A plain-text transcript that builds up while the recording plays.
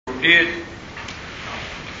did.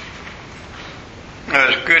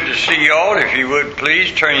 It's good to see you all. If you would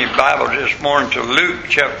please turn your Bible this morning to Luke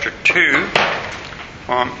chapter 2.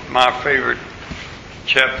 One of my favorite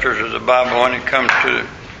chapters of the Bible when it comes to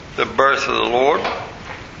the birth of the Lord.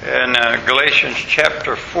 And Galatians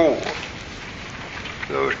chapter 4.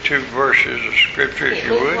 Those two verses of Scripture, if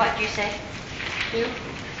you would. What did you say?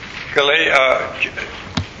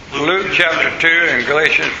 Luke chapter 2 and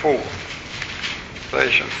Galatians 4.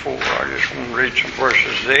 Galatians 4. I just want to read some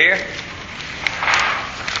verses there.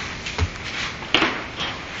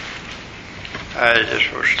 I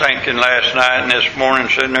just was thinking last night and this morning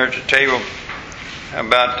sitting there at the table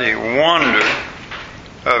about the wonder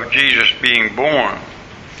of Jesus being born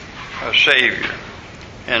a Savior.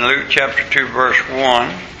 In Luke chapter 2 verse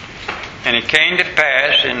 1, and it came to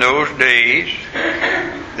pass in those days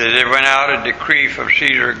that there went out a decree from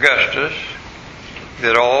Caesar Augustus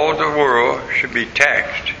that all the world should be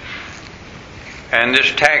taxed. And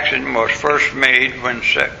this taxing was first made when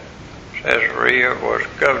Caesarea was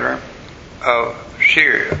governor of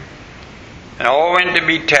Syria. And all went to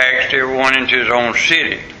be taxed, everyone into his own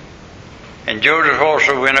city. And Joseph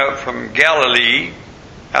also went up from Galilee,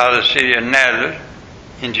 out of the city of Nazareth,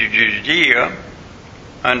 into Judea,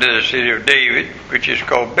 unto the city of David, which is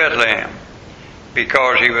called Bethlehem,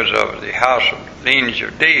 because he was of the house of lineage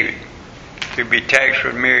of David, to be taxed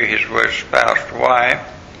with Mary his espoused wife,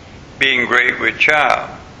 being great with child.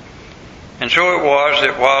 And so it was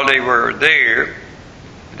that while they were there,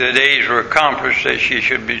 the days were accomplished that she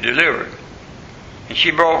should be delivered. And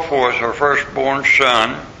she brought forth her firstborn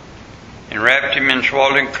son, and wrapped him in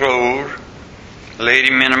swaddling clothes, laid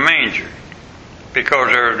him in a manger,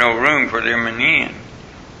 because there was no room for them in the inn.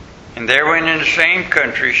 And there went in the same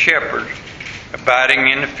country shepherds, abiding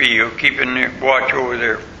in the field, keeping watch over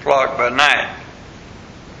their flock by night.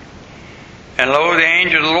 And lo, the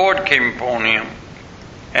angel of the Lord came upon him,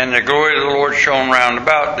 and the glory of the Lord shone round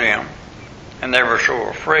about them, and they were so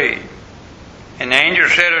afraid. And the angel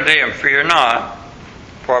said unto them, Fear not,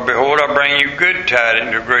 for behold, I bring you good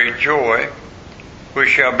tidings of great joy, which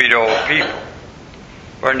shall be to all people.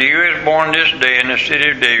 For unto you is born this day in the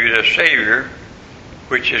city of David a Savior,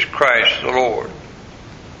 which is Christ the Lord.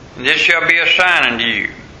 And this shall be a sign unto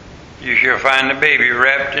you. You shall find the baby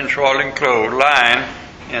wrapped in swaddling clothes, lying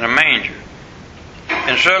in a manger.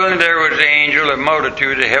 And suddenly there was the angel of the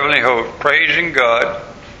multitude of the heavenly host, praising God,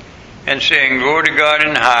 and saying, Glory to God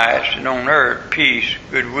in the highest, and on earth peace,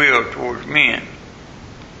 goodwill towards men.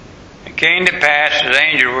 It came to pass as the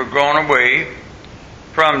angels were gone away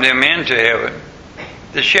from them into heaven,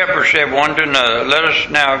 the shepherds said one to another, Let us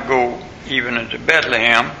now go even unto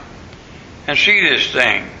Bethlehem, and see this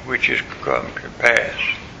thing which is come to pass,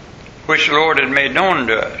 which the Lord had made known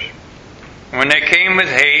to us. And when they came with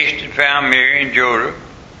haste and found Mary and Joseph,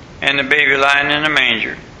 and the baby lying in the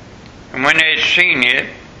manger, and when they had seen it,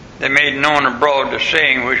 they made known abroad the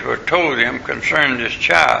saying which was told them concerning this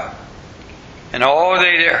child. And all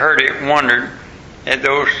they that heard it wondered at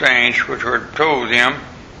those things which were told them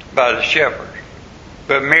by the shepherds.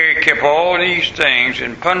 But Mary kept all these things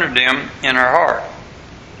and pondered them in her heart.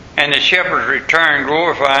 And the shepherds returned,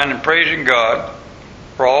 glorifying and praising God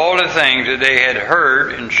for all the things that they had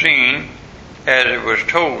heard and seen as it was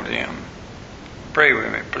told them. Pray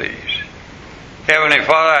with me, please. Heavenly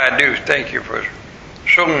Father, I do thank you for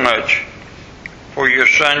so much for your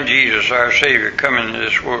Son Jesus, our Savior, coming into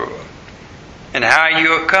this world, and how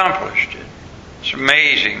you accomplished it. It's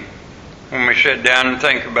amazing when we sit down and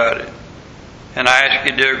think about it. And I ask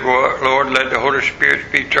you, dear Lord, let the Holy Spirit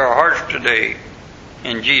speak to our hearts today.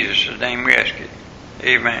 In Jesus' name we ask it.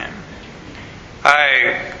 Amen.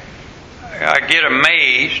 I get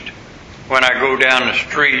amazed when I go down the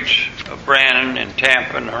streets of Brandon and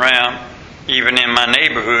Tampa and around, even in my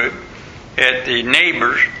neighborhood, at the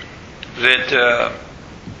neighbors that,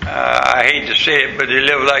 I hate to say it, but they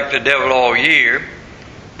live like the devil all year.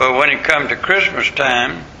 But when it comes to Christmas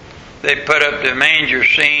time, they put up the manger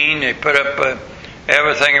scene, they put up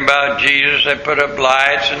everything about Jesus, they put up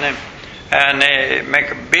lights, and they make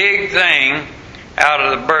a big thing out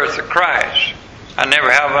of the birth of Christ. I never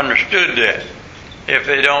have understood that. If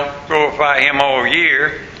they don't glorify Him all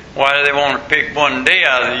year, why do they want to pick one day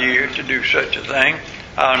out of the year to do such a thing?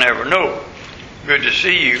 I'll never know. Good to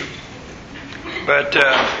see you. But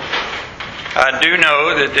I do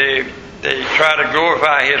know that they try to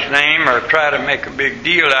glorify His name or try to make a big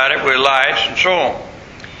deal out of it with lights and so on.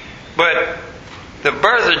 But the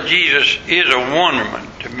birth of Jesus is a wonderment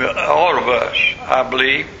to all of us, I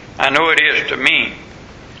believe. I know it is to me.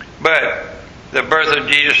 But the birth of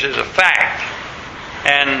Jesus is a fact.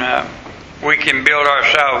 And we can build our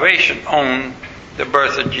salvation on the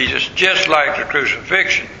birth of Jesus, just like the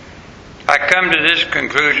crucifixion. I come to this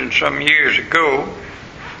conclusion some years ago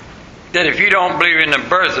that if you don't believe in the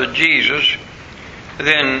birth of Jesus,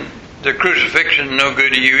 then the crucifixion is no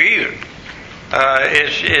good to you either.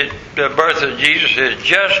 The birth of Jesus is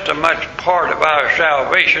just as much part of our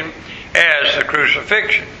salvation as the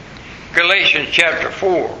crucifixion. Galatians chapter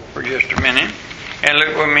 4 for just a minute, and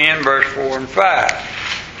look with me in verse 4 and 5.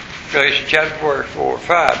 Galatians chapter 4, 4 and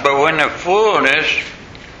 5. But when the fullness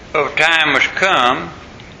of time was come,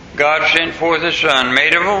 God sent forth His Son,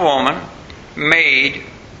 made of a woman, made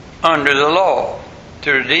under the law,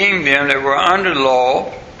 to redeem them that were under the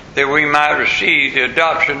law, that we might receive the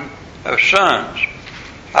adoption of sons.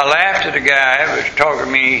 I laughed at a guy who was talking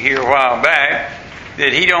to me here a while back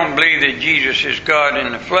that he don't believe that Jesus is God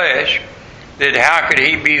in the flesh, that how could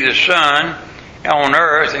He be the Son on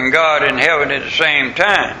earth and God in heaven at the same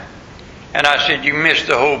time? And I said, you missed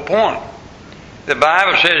the whole point. The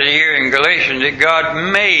Bible says here in Galatians that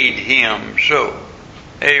God made Him so.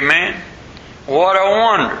 Amen? What a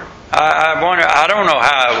wonder. I wonder, I don't know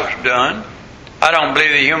how it was done. I don't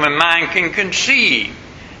believe the human mind can conceive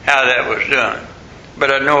how that was done. But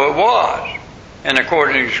I know it was. And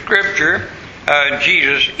according to Scripture,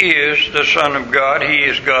 Jesus is the Son of God. He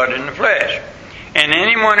is God in the flesh. And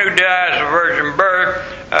anyone who dies of virgin birth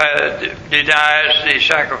denies the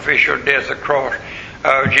sacrificial death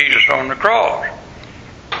of Jesus on the cross.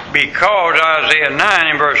 Because Isaiah 9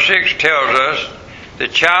 and verse 6 tells us the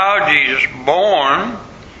child Jesus born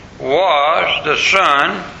was the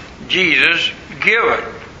Son Jesus given.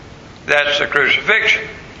 That's the crucifixion.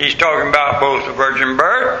 He's talking about both the virgin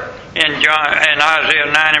birth in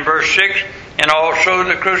Isaiah 9 and verse 6, and also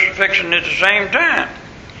the crucifixion at the same time.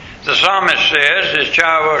 The psalmist says this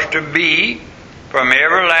child was to be from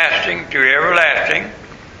everlasting to everlasting,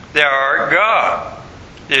 thou art God.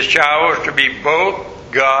 This child was to be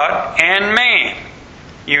both God and man,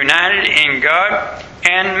 united in God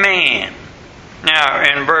and man. Now,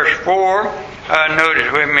 in verse 4,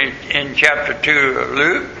 notice with me in chapter 2 of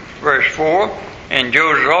Luke, verse 4, and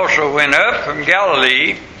Joseph also went up from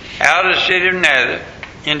Galilee out of the city of Nazareth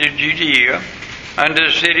into Judea unto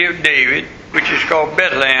the city of David, which is called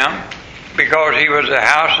Bethlehem, because he was the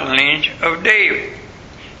house and lineage of David.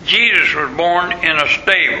 Jesus was born in a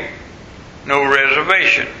stable, no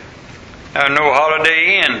reservation, no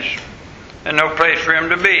holiday inns, and no place for him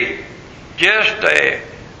to be. Just a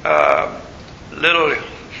little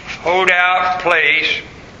holdout place,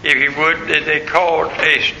 if you would, that they called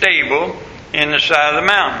a stable in the side of the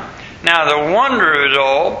mountain. Now the wonder of it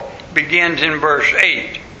all begins in verse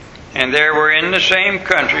 8. And there were in the same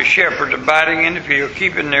country shepherds abiding in the field,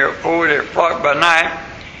 keeping over their flock by night.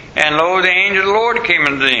 And lo, the angel of the Lord came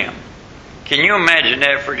unto them. Can you imagine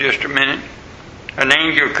that for just a minute? An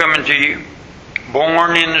angel coming to you,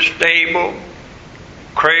 born in the stable,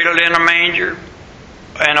 cradled in a manger,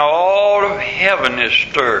 and all of heaven is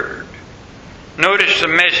stirred. Notice the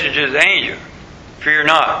message of the angel. Fear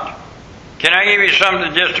not. Can I give you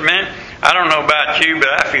something in just a minute? I don't know about you,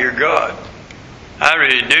 but I fear God. I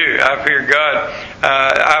really do. I fear God.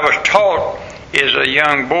 I was taught as a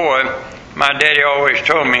young boy, my daddy always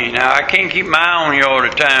told me, now I can't keep my eye on you all the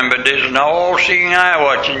time, but there's an all-seeing eye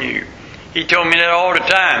watching you. He told me that all the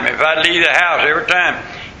time. If I'd leave the house every time,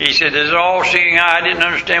 he said, there's an all-seeing eye. I didn't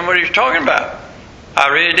understand what he was talking about. I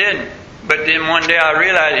really didn't. But then one day I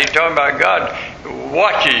realized he was talking about God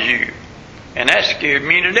watches you. And that scared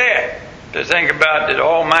me to death. To think about that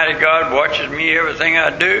Almighty God watches me, everything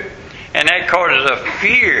I do. And that causes a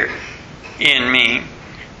fear in me.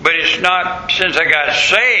 But it's not, since I got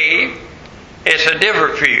saved, it's a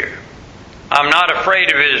different fear. I'm not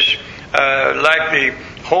afraid of His, like the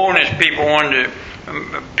holiness people wanted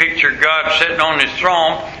to picture God sitting on His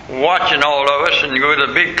throne, watching all of us, and with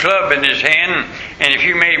a big club in His hand, and if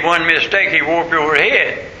you made one mistake, He'd whoop your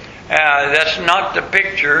head. That's not the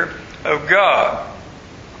picture of God.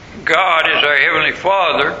 God is our Heavenly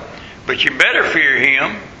Father, but you better fear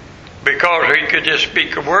Him, because He could just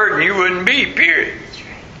speak a word and you wouldn't be, period.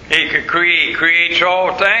 He could creates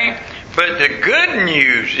all things. But the good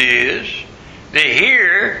news is that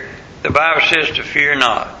here, the Bible says to fear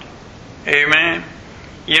not. Amen.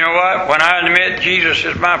 You know what? When I admit Jesus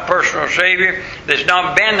is my personal Savior, there's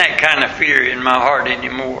not been that kind of fear in my heart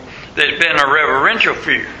anymore. There's been a reverential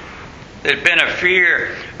fear. There's been a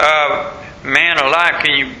fear of man alive.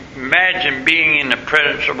 Can you imagine being in the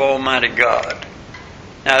presence of Almighty God?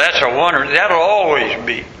 Now that's a wonder. That'll always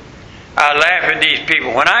be. I laugh at these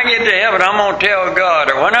people. When I get to heaven, I'm going to tell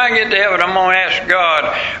God. Or when I get to heaven, I'm going to ask God.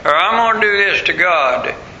 Or I'm going to do this to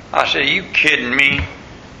God. I say, you kidding me?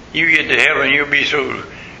 You get to heaven, you'll be so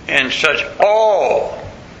in such awe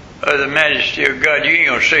of the majesty of God, you ain't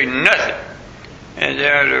going to say nothing. And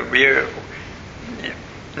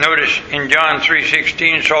notice in John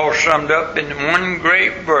 3:16, it's all summed up in one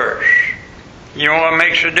great verse. You know what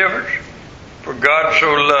makes a difference? For God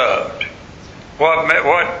so loved.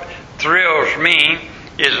 What thrills me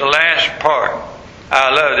is the last part. I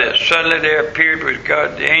love this. Suddenly there appeared with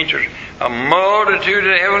God the angels, a multitude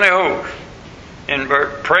of the heavenly hosts, in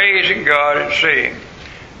praising God and saying,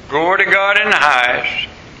 Glory to God in the highest,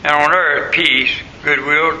 and on earth peace,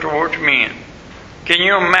 goodwill towards men. Can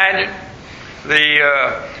you imagine the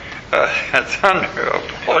thunder of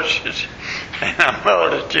voices and a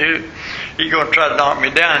multitude? He's going to try to knock me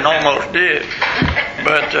down, and almost did.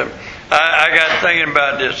 But I got thinking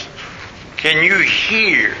about this. Can you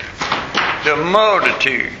hear the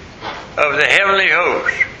multitude of the heavenly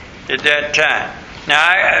hosts at that time?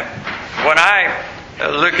 Now, when I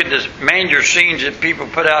look at the manger scenes that people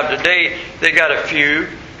put out today, they got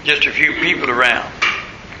just a few people around.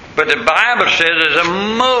 But the Bible says there's a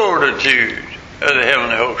multitude of the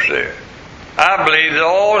heavenly hosts there. I believe that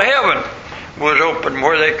all heaven was open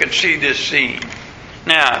where they could see this scene.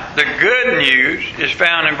 Now, the good news is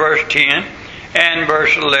found in verse 10 and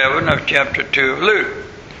verse 11 of chapter 2 of Luke.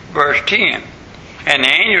 Verse 10. And the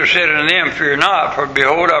angel said unto them, Fear not, for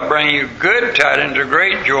behold, I bring you good tidings of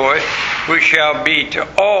great joy, which shall be to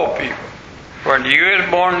all people. For unto you is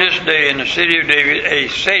born this day in the city of David a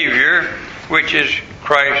Savior, which is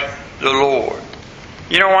Christ the Lord.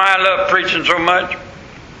 You know why I love preaching so much?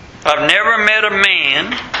 I've never met a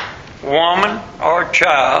man, woman, or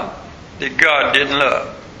child that God didn't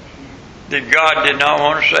love, that God did not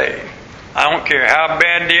want to save. I don't care how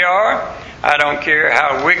bad they are. I don't care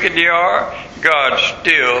how wicked they are. God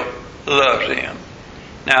still loves them.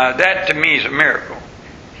 Now, that to me is a miracle.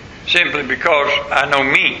 Simply because I know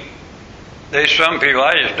me. There's some people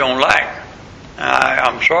I just don't like.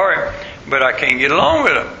 I'm sorry, but I can't get along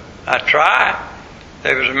with them. I try.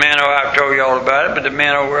 There was a man, I've told you all about it, but the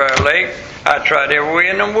man over our lake, I tried every way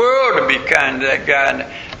in the world to be kind to that guy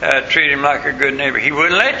and treat him like a good neighbor. He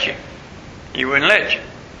wouldn't let you. He wouldn't let you.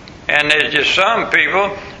 And there's just some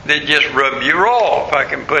people that just rub you raw, if I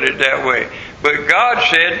can put it that way. But God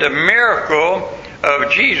said the miracle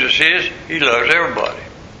of Jesus is He loves everybody.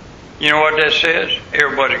 You know what that says?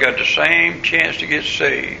 Everybody's got the same chance to get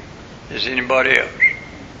saved as anybody else.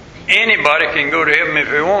 Anybody can go to heaven if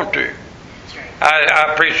they want to.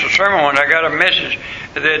 I preached a sermon when I got a message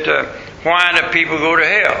that why do people go to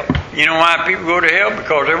hell? You know why people go to hell?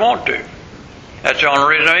 Because they want to. That's the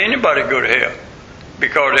only reason anybody go to hell.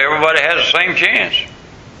 Because everybody has the same chance.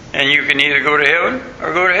 And you can either go to heaven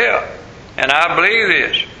or go to hell. And I believe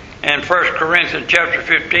this. In 1 Corinthians chapter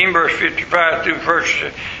 15, verse 55 through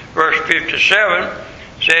verse 57,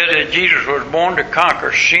 says that Jesus was born to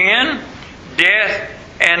conquer sin, death,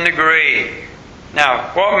 and the grave.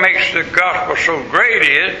 Now, what makes the gospel so great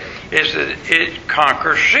is that it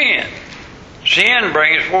conquers sin. Sin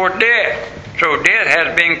brings forth death. So death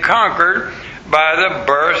has been conquered by the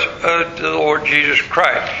birth of the Lord Jesus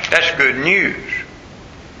Christ. That's good news.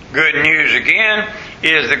 Good news again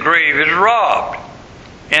is the grave is robbed.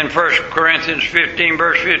 In 1 Corinthians 15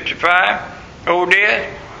 verse 55, O death,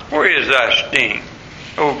 where is thy sting?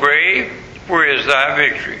 O grave, where is thy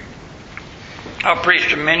victory? I've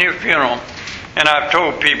preached at many a funeral, and I've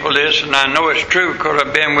told people this, and I know it's true because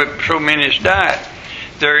I've been with so many that's died.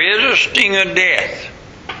 There is a sting of death.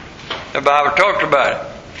 The Bible talks about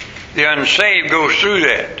it. The unsaved goes through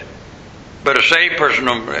that. But a saved person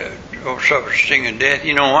don't suffer the sting of death.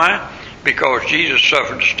 You know why? Because Jesus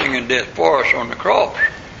suffered the sting of death for us on the cross.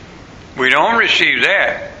 We don't receive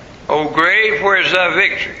that. O grave, where's thy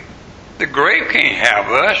victory? The grave can't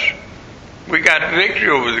have us. We got victory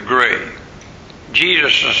over the grave.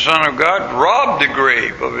 Jesus, the Son of God, robbed the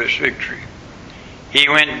grave of his victory. He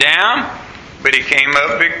went down, but he came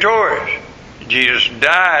up victorious. Jesus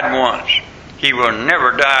died once. He will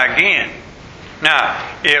never die again.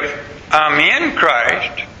 Now, if I'm in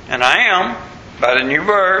Christ, and I am, by the new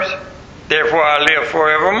birth, therefore I live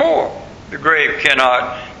forevermore. The grave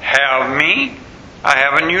cannot have me. I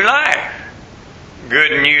have a new life.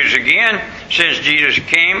 Good news again, since Jesus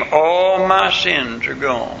came, all my sins are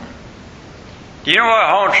gone. Do you know what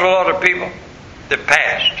haunts a lot of people? The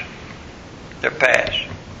past. The past.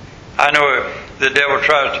 I know the devil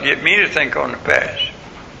tries to get me to think on the past.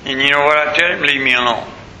 And you know what I tell him? Leave me alone.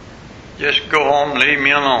 Just go home and leave me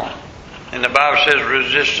alone. And the Bible says,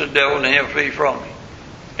 resist the devil and he'll flee from me.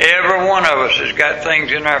 Every one of us has got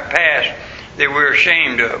things in our past that we're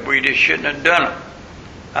ashamed of. We just shouldn't have done them.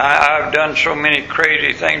 I've done so many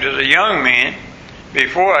crazy things as a young man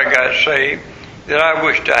before I got saved. that I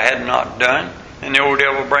wished I had not done. And the old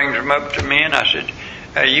devil brings them up to me, and I said,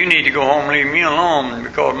 you need to go home and leave me alone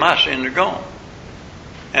because my sins are gone.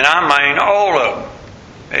 And I mean all of them.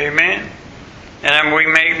 Amen. And we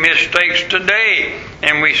make mistakes today,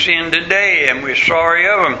 and we sin today, and we're sorry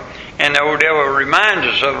of them. And the old devil reminds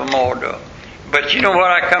us of them all, though. But you know what?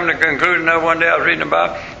 I come to the conclusion of one day I was reading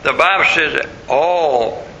about. The Bible says that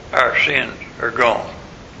all our sins are gone.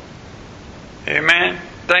 Amen.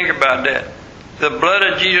 Think about that. The blood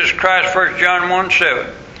of Jesus Christ, 1 John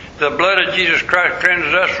 1:7. The blood of Jesus Christ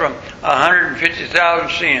cleanses us from 150,000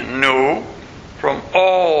 sins. No, from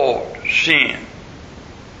all sin.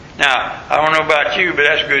 Now, I don't know about you, but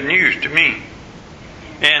that's good news to me.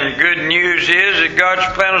 And good news is that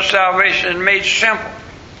God's plan of salvation is made simple.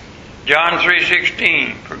 John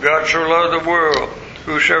 3:16, for God so loved the world,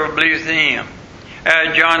 whosoever believeth in him.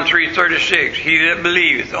 John 3:36, he that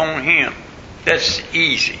believeth on him. That's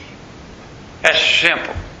easy. That's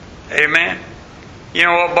simple. Amen. You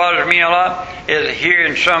know what bothers me a lot is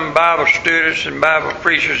hearing some Bible students and Bible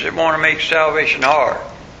preachers that want to make salvation hard.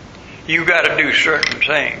 You got to do certain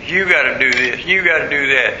things. You got to do this. You got to do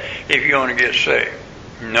that if you want to get saved.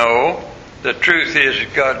 No, the truth is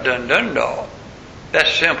that God done it all.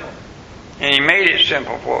 That's simple, and He made it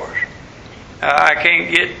simple for us. I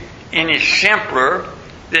can't get any simpler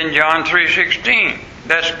than John 3:16.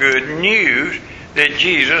 That's good news that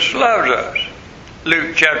Jesus loves us.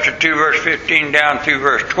 Luke chapter 2 verse 15 down through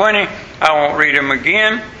verse 20. I won't read them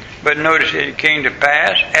again, but notice that it came to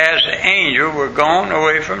pass, as the angels were gone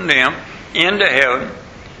away from them into heaven,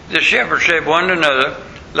 the shepherds said one to another,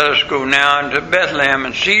 let us go now into Bethlehem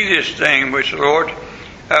and see this thing which the Lord,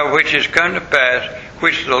 which is come to pass,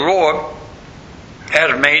 which the Lord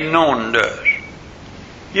has made known to us.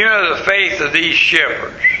 You know the faith of these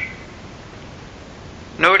shepherds.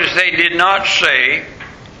 Notice they did not say,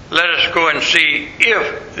 let us go and see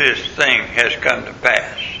if this thing has come to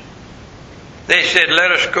pass. They said,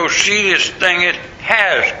 let us go see this thing that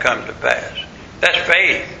has come to pass. That's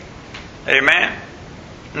faith. Amen.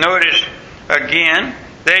 Notice again,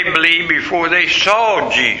 they believed before they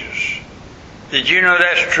saw Jesus. Did you know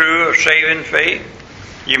that's true of saving faith?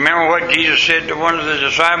 You remember what Jesus said to one of the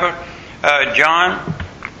disciples? John?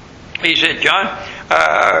 He said, John,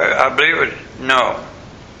 I believe it. No.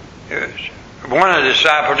 It was one of the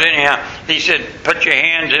disciples anyhow. He said, put your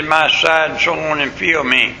hands in my side and so on and feel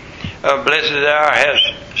me. Blessed thou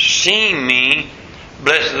hast seen me.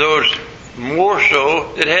 Blessed those more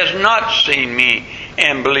so that has not seen me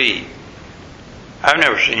and believe. I've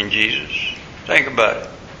never seen Jesus. Think about it.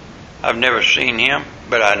 I've never seen him,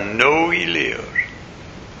 but I know he lives.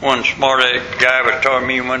 One smart guy was telling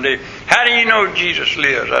me one day, how do you know Jesus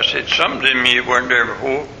lives? I said, something in me that weren't there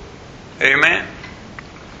before. Amen.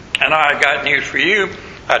 And I got news for you.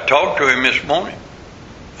 I talked to him this morning.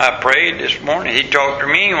 I prayed this morning. He talked to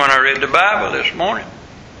me when I read the Bible this morning.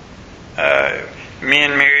 Me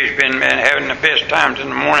and Mary's been having the best times in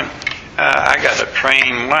the morning. I got a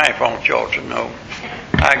trained wife, I want y'all to know.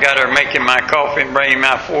 I got her making my coffee and bringing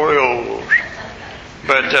my 4 O's.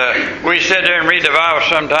 But we sit there and read the Bible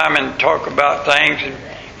sometime and talk about things,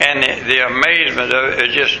 and the amazement of it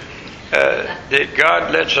is just that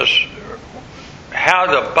God lets us have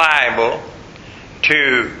the Bible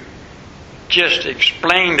to just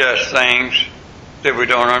explain to us things that we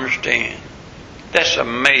don't understand. That's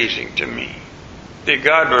amazing to me. That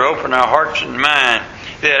God would open our hearts and minds,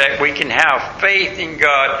 that we can have faith in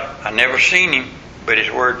God. I've never seen Him, but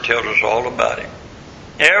His Word tells us all about Him.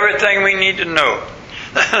 Everything we need to know.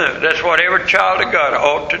 That's what every child of God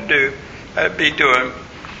ought to do, be doing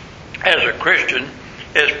as a Christian,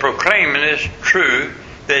 is proclaiming this truth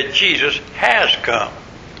that Jesus has come.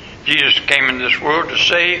 Jesus came in this world to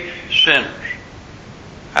save sinners.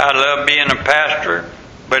 I love being a pastor,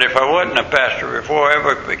 but if I wasn't a pastor before I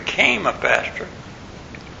ever became a pastor,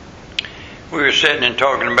 we were sitting and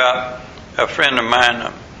talking about a friend of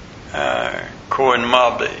mine, Cohen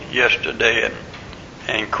Mobley, yesterday,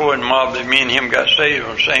 and Cohen Mobley, me and him got saved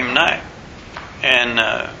on the same night. And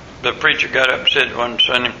the preacher got up and said one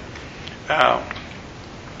Sunday,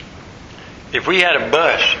 if we had a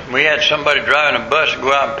bus, we had somebody driving a bus and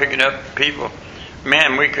go out and picking up people,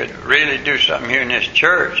 man, we could really do something here in this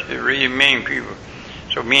church. It really mean people.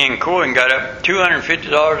 So me and Cohen got up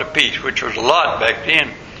 $250 a piece, which was a lot back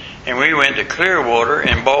then. And we went to Clearwater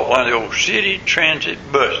and bought one of the old city transit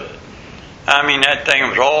buses. I mean, that thing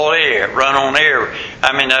was all air, run on air.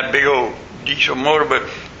 I mean, that big old diesel motor, but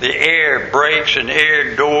the air brakes and the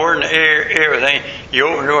air door and the air everything. You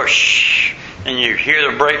open the door, shh, and you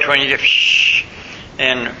hear the brakes when you get shh.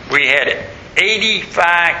 And we had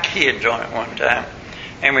 85 kids on it one time.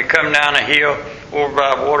 And we come down a hill, over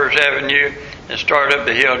by Waters Avenue and started up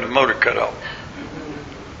the hill and the motor cut off.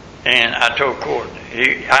 And I told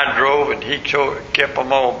Courtney, I drove and he kept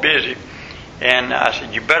them all busy. And I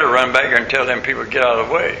said, you better run back here and tell them people to get out of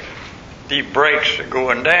the way. These brakes are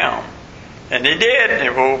going down. And they did. And they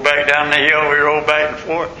rolled back down the hill. We rolled back and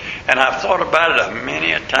forth. And I've thought about it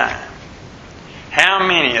many a time. How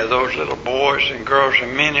many of those little boys and girls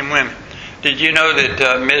and men and women, did you know that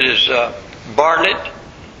Mrs. Bartlett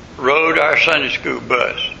rode our Sunday school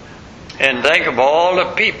bus? And think of all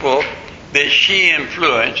the people that she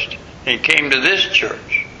influenced and came to this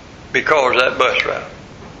church because of that bus route.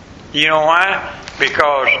 You know why?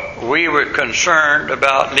 Because we were concerned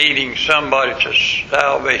about leading somebody to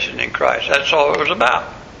salvation in Christ. That's all it was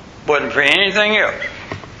about. Wasn't for anything else.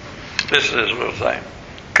 This is this little thing.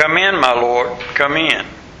 Come in, my Lord, come in,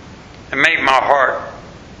 and make my heart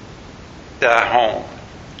thy home.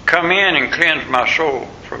 Come in and cleanse my soul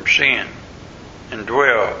from sin, and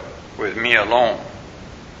dwell with me alone.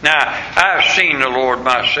 Now, I've seen the Lord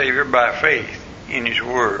my Savior by faith in His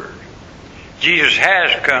Word. Jesus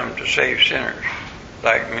has come to save sinners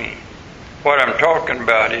like me. What I'm talking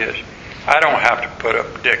about is, I don't have to put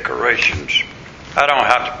up decorations. I don't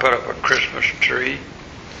have to put up a Christmas tree,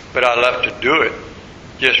 but I love to do it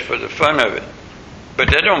just for the fun of it. But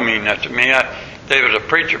that don't mean that to me. There was a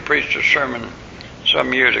preacher preached a sermon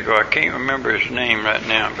some years ago. I can't remember his name right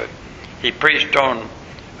now, but he preached on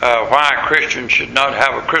why Christians should not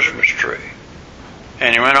have a Christmas tree.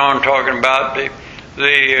 And he went on talking about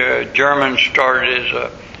the Germans started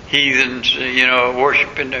as heathens,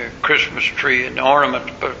 worshiping the Christmas tree and the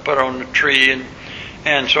ornaments put on the tree.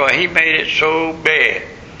 And so he made it so bad.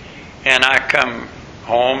 And I come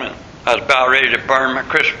home and I was about ready to burn my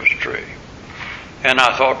Christmas tree. And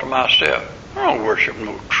I thought to myself, I don't worship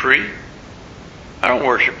no tree. I don't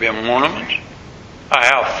worship them ornaments. I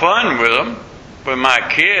have fun with them, with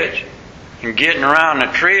my kids, and getting around the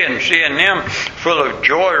tree and seeing them full of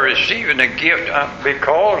joy receiving the gift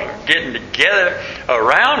because of getting together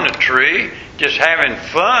around the tree, just having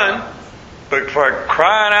fun. But for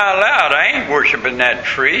crying out loud, I ain't worshiping that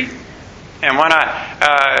tree. And when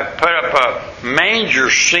I put up a manger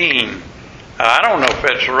scene, I don't know if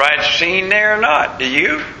that's the right scene there or not. Do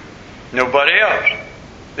you? Nobody else.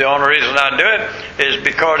 The only reason I do it is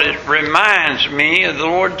because it reminds me of the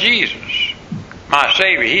Lord Jesus, my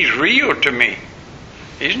Savior. He's real to me.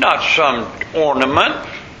 He's not some ornament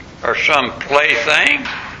or some plaything.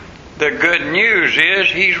 The good news is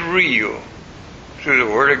He's real through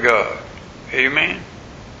the Word of God. Amen.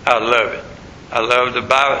 I love it. I love the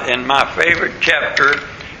Bible. And my favorite chapter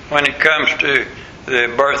when it comes to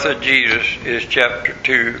the birth of Jesus is chapter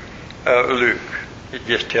 2 of Luke. It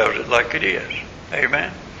just tells it like it is.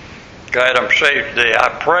 Amen. Glad I'm saved today. I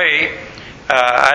pray I